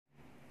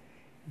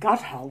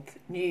Gut health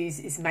news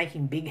is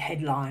making big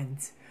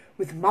headlines,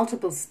 with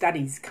multiple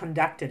studies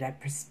conducted at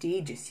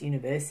prestigious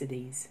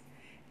universities,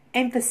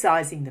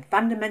 emphasising the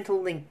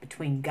fundamental link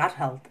between gut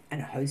health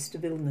and a host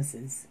of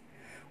illnesses.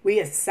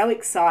 We are so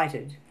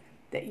excited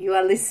that you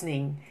are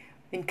listening,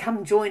 and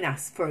come join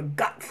us for a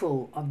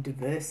gutful of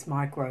diverse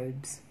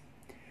microbes.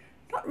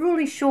 Not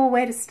really sure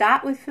where to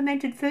start with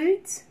fermented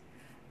foods?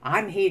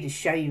 I'm here to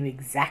show you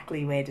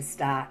exactly where to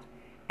start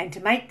and to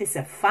make this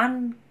a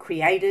fun,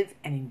 creative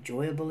and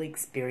enjoyable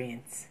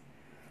experience.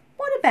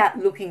 What about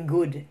looking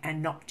good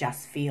and not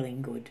just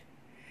feeling good?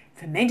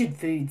 Fermented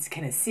foods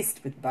can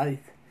assist with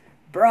both.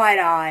 Bright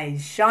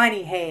eyes,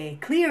 shiny hair,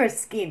 clearer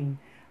skin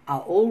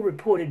are all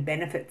reported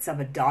benefits of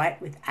a diet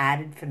with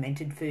added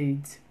fermented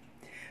foods.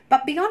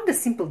 But beyond a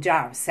simple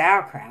jar of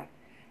sauerkraut,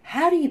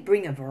 how do you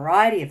bring a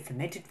variety of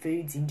fermented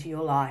foods into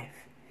your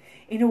life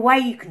in a way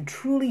you can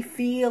truly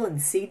feel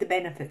and see the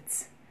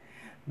benefits?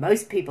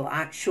 Most people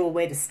aren't sure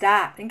where to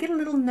start and get a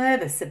little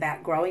nervous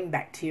about growing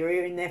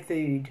bacteria in their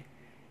food.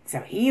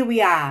 So here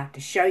we are to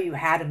show you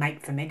how to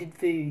make fermented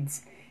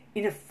foods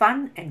in a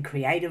fun and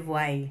creative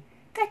way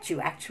that you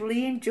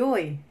actually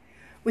enjoy,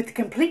 with a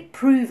complete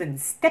proven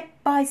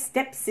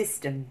step-by-step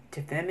system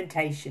to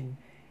fermentation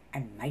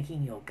and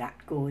making your gut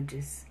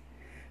gorgeous,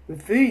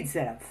 with foods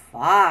that are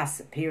far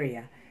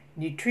superior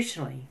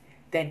nutritionally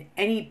than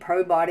any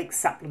probiotic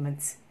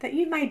supplements that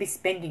you may be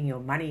spending your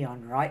money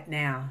on right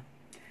now.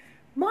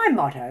 My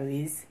motto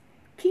is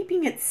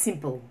keeping it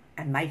simple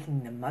and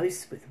making the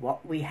most with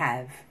what we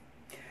have.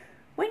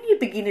 When you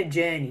begin a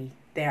journey,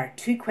 there are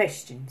two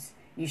questions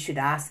you should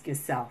ask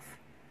yourself.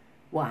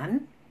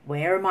 1,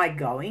 where am I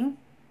going?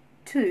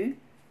 2,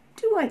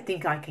 do I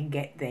think I can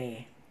get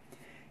there?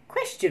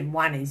 Question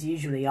 1 is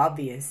usually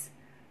obvious,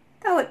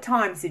 though at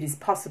times it is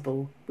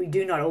possible we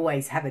do not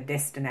always have a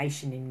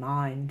destination in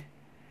mind.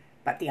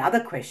 But the other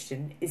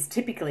question is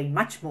typically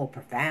much more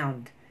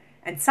profound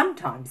and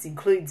sometimes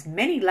includes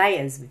many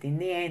layers within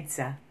the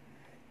answer.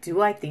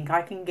 Do I think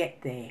I can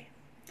get there?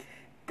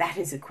 That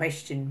is a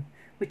question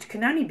which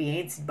can only be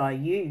answered by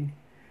you.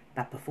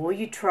 But before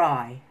you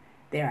try,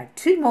 there are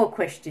 2 more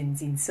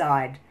questions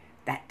inside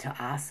that to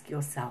ask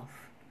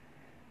yourself.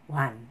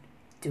 1,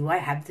 do I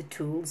have the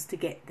tools to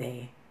get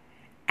there?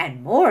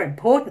 And more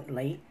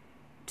importantly,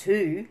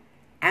 2,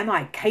 am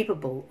I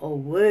capable or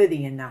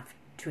worthy enough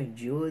to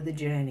endure the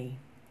journey?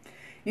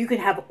 You can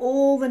have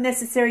all the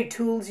necessary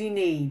tools you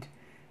need,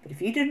 but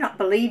if you do not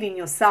believe in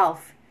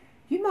yourself,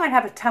 you might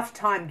have a tough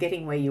time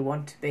getting where you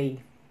want to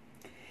be.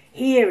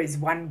 Here is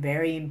one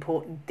very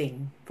important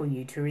thing for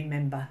you to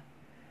remember.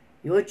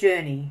 Your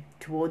journey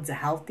towards a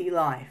healthy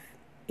life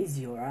is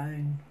your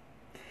own.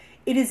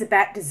 It is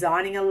about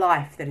designing a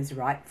life that is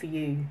right for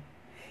you.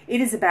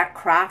 It is about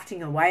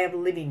crafting a way of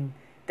living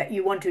that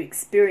you want to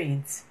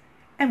experience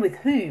and with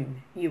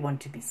whom you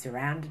want to be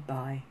surrounded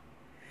by.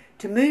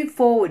 To move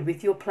forward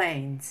with your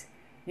plans,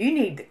 you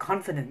need the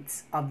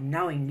confidence of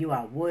knowing you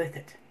are worth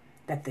it,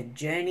 that the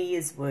journey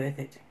is worth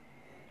it.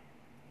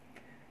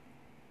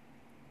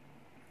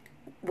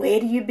 Where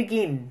do you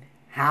begin?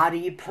 How do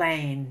you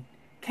plan?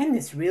 Can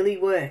this really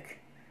work?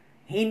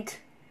 Hint,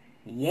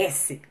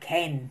 yes, it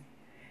can.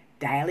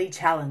 Daily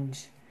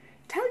challenge.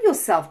 Tell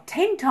yourself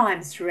 10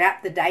 times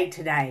throughout the day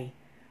today,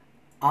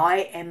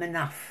 I am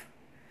enough.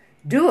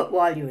 Do it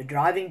while you are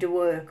driving to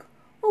work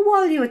or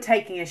while you are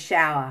taking a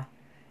shower.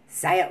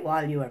 Say it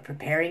while you are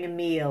preparing a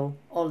meal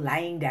or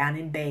laying down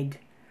in bed.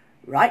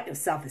 Write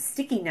yourself a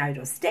sticky note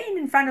or stand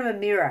in front of a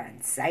mirror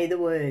and say the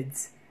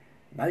words.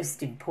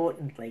 Most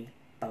importantly,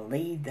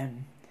 believe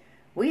them.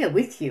 We are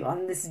with you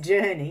on this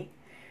journey.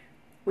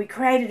 We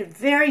created a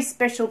very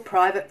special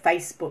private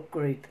Facebook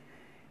group.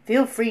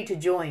 Feel free to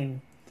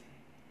join.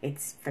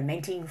 It's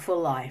Fermenting for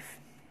Life.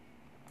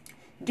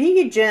 Do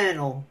you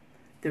journal?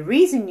 The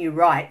reason you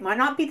write might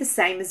not be the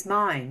same as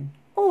mine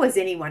or as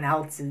anyone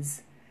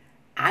else's.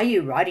 Are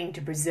you writing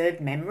to preserve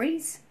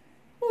memories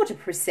or to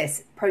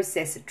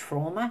process a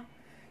trauma,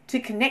 to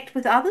connect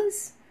with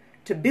others,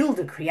 to build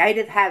a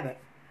creative habit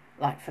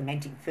like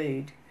fermenting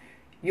food?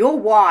 Your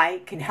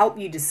why can help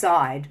you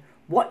decide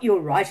what your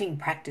writing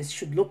practice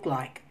should look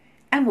like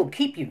and will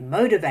keep you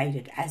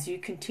motivated as you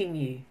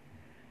continue.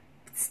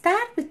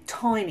 Start with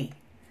tiny.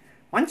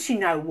 Once you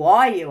know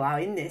why you are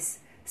in this,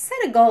 set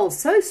a goal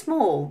so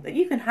small that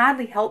you can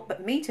hardly help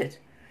but meet it.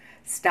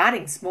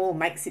 Starting small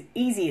makes it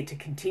easier to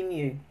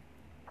continue,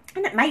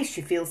 and it makes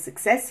you feel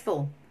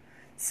successful.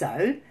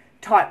 So,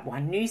 type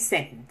 1 new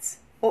sentence,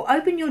 or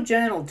open your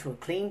journal to a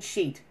clean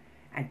sheet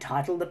and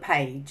title the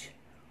page,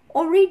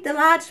 or read the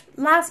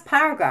last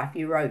paragraph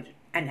you wrote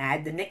and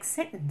add the next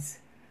sentence.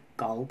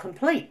 Goal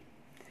complete.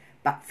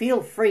 But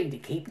feel free to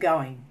keep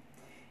going.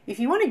 If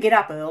you want to get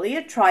up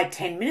earlier, try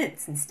 10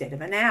 minutes instead of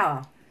an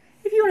hour.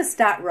 If you want to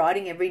start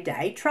writing every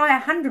day, try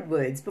 100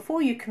 words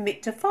before you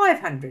commit to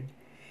 500.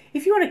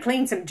 If you want to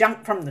clean some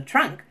junk from the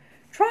trunk,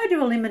 try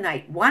to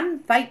eliminate 1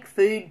 fake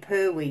food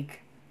per week.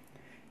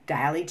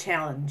 Daily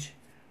challenge.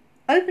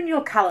 Open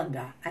your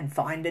calendar and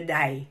find a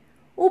day,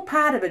 or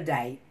part of a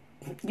day,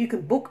 you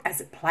can book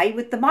as a Play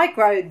with the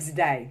Microbes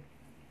day.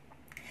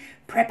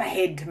 prep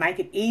ahead to make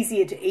it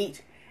easier to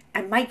eat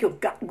and make your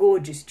gut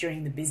gorgeous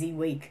during the busy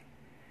week.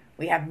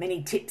 We have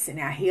many tips in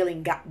our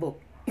Healing Gut book.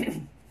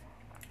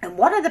 And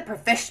what are the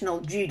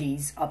professional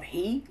duties of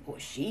he or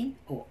she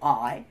or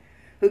I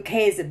who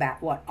cares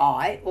about what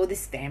I or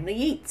this family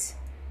eats,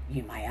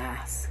 you may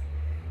ask?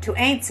 To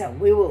answer,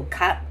 we will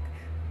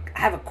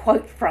have a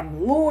quote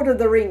from Lord of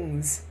the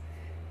Rings.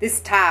 This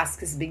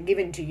task has been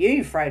given to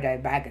you,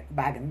 Frodo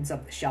Baggins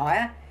of the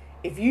Shire.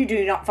 If you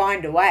do not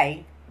find a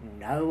way,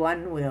 no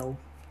one will.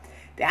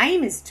 The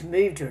aim is to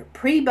move to a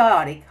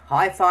prebiotic,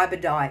 high-fibre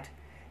diet.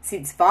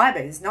 Since fibre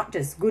is not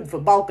just good for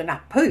bulking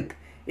up poop,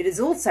 it is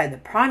also the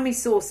primary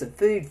source of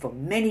food for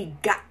many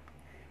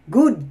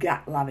good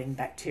gut-loving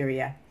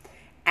bacteria.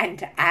 And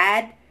to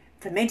add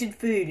fermented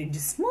food into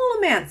small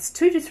amounts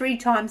 2 to 3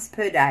 times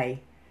per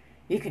day.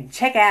 You can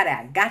check out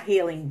our gut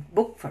healing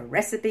book for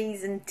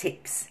recipes and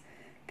tips.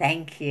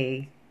 Thank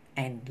you.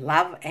 And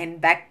love and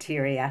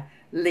bacteria,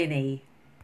 Linny.